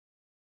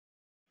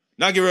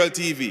Naggy World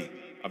TV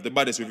have the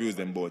baddest reviews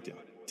them both ya.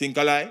 Think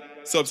a lie?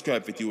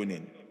 Subscribe for tune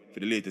in for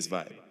the latest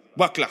vibe.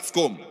 Backlash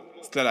come,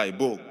 Slalai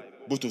Bog,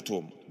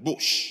 Bututum,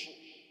 Bush.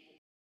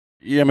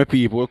 Yeah, my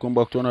people, welcome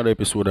back to another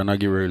episode of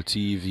Naggy World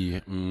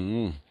TV.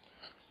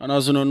 And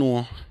as you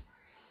know,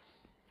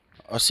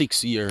 a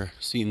 6 year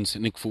since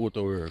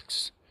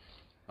NICKFOTOWORKS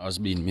has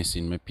been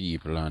missing my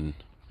people, and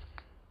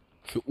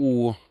for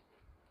who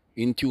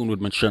in tune with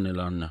my channel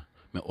and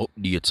my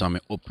updates and my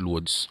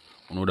uploads,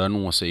 you know that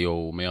know say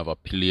yo, I have a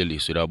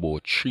playlist with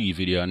about 3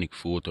 videos of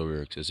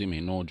NICKFOTOWORKS. You see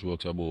me, no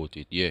jokes about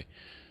it. Yeah.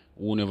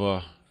 Who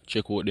never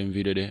check out them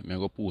video there, I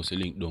go post a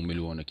link down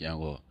below and you can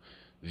go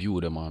view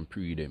them and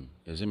pre them.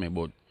 You see me?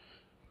 But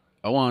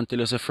I want to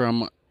tell you say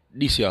from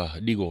this year,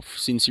 dig off,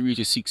 since he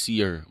reached 6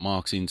 year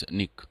mark since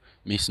Nick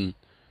missing.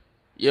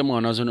 Yeah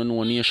man, as you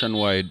know,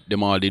 nationwide,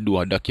 them all they do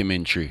a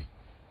documentary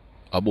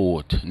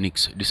about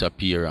Nick's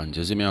disappearance.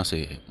 You see me, I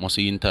say, must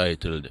be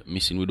entitled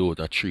Missing Without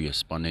a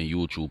Trace on their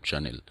YouTube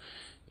channel.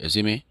 You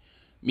see me?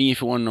 Me,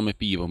 if you want to know my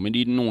people, I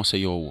didn't know say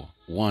yo,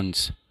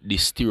 once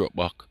this stir up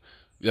back,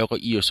 we have to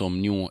hear some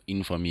new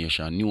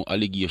information, new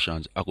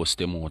allegations I could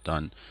stem out,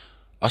 and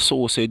I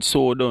so said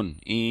so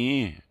done.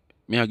 Me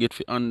I get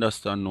to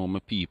understand now my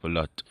people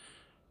that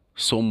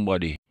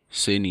somebody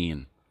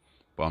sending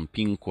from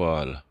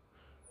Pinkwall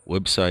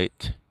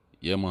website,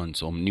 yeah man,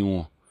 some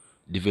new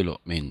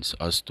developments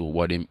as to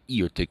what them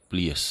here take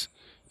place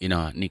in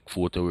a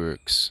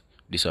NICKFOTOWORKS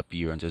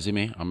disappearance. You see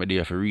me? I'm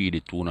there to read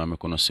it too, now I'm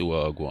gonna see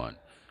what I go on.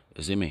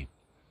 You see me?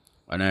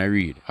 And I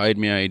read, hide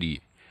my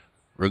ID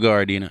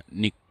regarding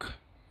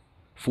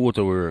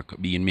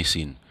NICKFOTOWORKS being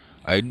missing.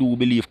 I do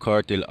believe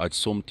Kartel had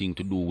something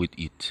to do with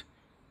it.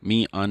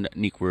 Me and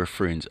Nick were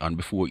friends, and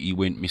before he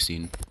went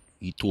missing,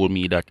 he told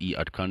me that he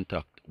had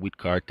contact with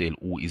Kartel,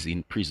 who is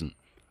in prison,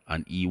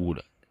 and he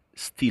would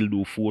still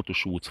do photo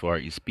shoots for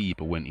his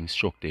people when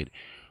instructed.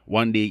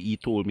 One day he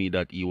told me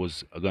that he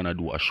was gonna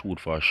do a shoot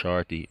for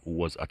Shorty, who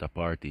was at a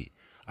party.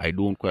 I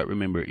don't quite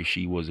remember if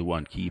she was the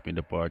one keeping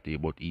the party,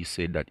 but he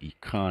said that he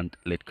can't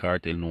let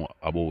Kartel know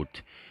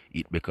about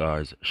it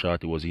because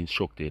Shorty was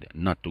instructed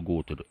not to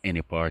go to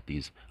any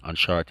parties, and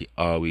Shorty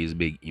always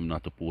begged him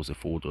not to post the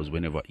photos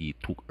whenever he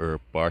took her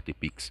party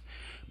pics,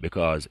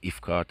 because if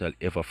Kartel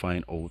ever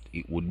find out,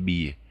 it would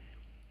be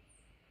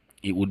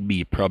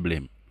a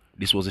problem.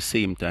 This was the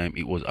same time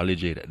it was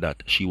alleged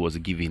that she was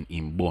giving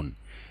him bun.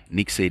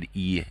 Nick said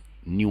he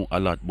knew a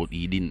lot, but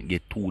he didn't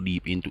get too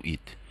deep into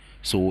it.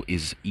 So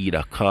is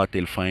either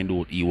Kartel find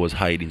out he was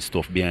hiding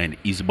stuff behind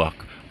his back,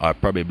 or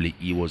probably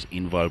he was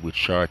involved with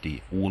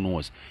Shorty. Who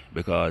knows?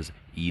 Because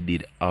he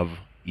did have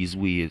his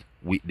ways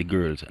with the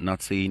girls.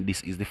 Not saying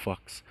this is the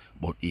facts,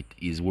 but it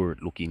is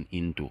worth looking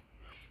into.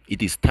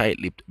 It is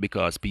tight-lipped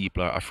because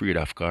people are afraid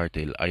of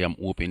Kartel. I am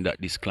hoping that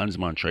this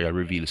Klansman trial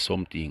reveals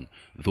something,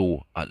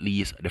 though at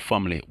least the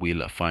family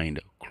will find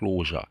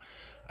closure.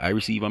 I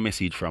received a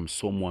message from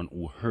someone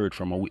who heard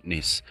from a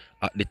witness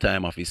at the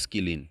time of his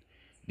killing.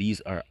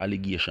 These are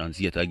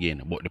allegations yet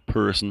again, but the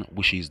person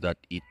wishes that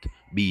it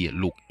be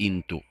looked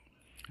into.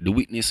 The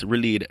witness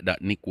relayed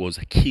that Nick was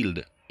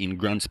killed in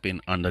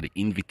Grandspen under the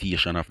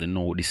invitation of the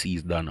now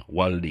deceased Don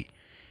Waldy.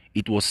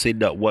 It was said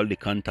that Waldy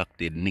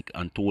contacted Nick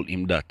and told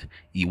him that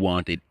he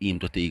wanted him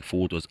to take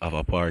photos of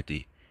a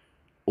party.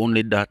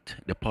 Only that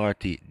the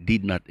party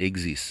did not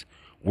exist.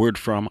 Word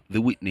from the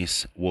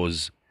witness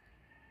was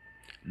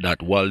that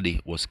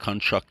Waldy was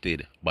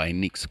contracted by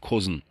Nick's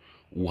cousin,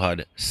 who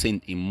had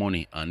sent him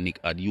money, and Nick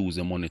had used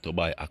the money to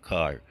buy a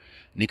car.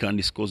 Nick and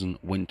his cousin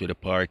went to the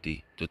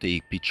party to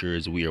take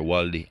pictures where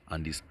Waldy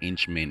and his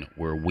henchmen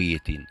were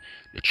waiting.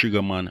 The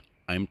triggerman,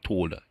 I'm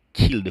told,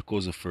 killed the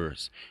cousin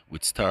first,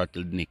 which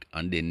startled Nick,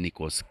 and then Nick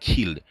was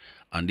killed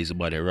and his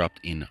body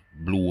wrapped in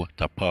blue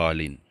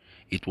tarpaulin.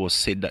 It was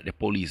said that the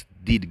police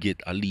did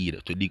get a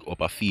lead to dig up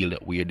a field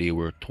where they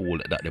were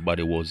told that the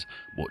body was,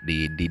 but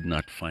they did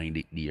not find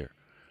it there.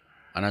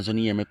 And as you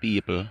hear my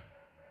people,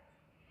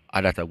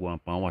 that I go on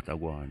and what I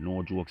go on,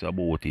 no jokes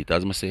about it.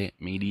 As I say,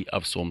 me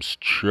have some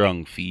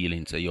strong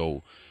feelings. Say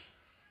yo,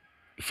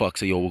 if I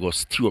say yo, we go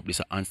stir up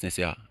this answer,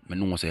 say, I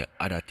know say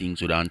other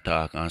things we don't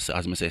talk, and as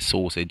I say,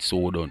 so said,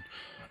 so done.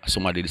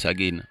 Somebody this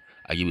again,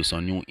 I give you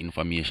some new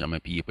information, my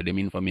people. Them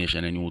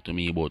information are new to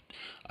me, but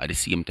at the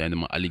same time,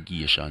 them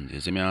allegations.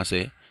 You see me, I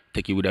say,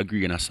 take it with a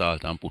grain of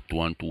salt and put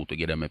 2 and 2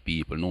 together, my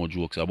people. No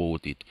jokes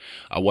about it.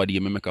 I want to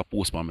make a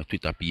post on my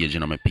Twitter page,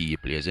 my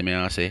people. You see me,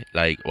 I say,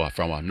 like,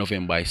 from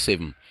November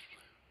 7.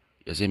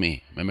 You see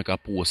me, I make a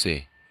post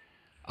say,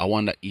 I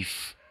wonder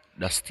if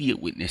the state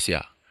witness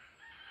here,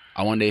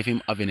 I wonder if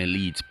him having a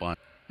leads on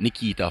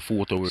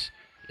NICKFOTOWORKS.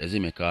 You see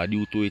me, because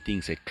due to it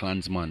things say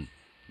Klansman,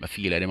 I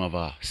feel like them have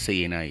a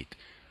say in it.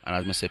 And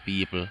as I say,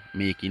 people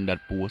making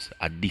that post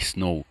at this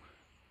now,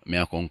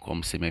 I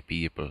come see my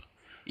people.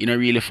 You know,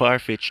 really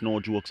far-fetched, no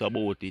jokes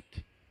about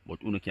it,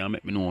 but you can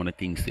make me know on the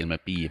things still, my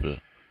people.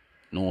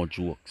 No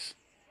jokes.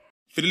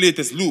 For the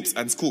latest loops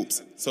and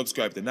scoops,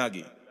 subscribe to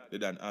Naggy, the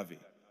Dan Avi.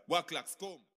 Backlash come.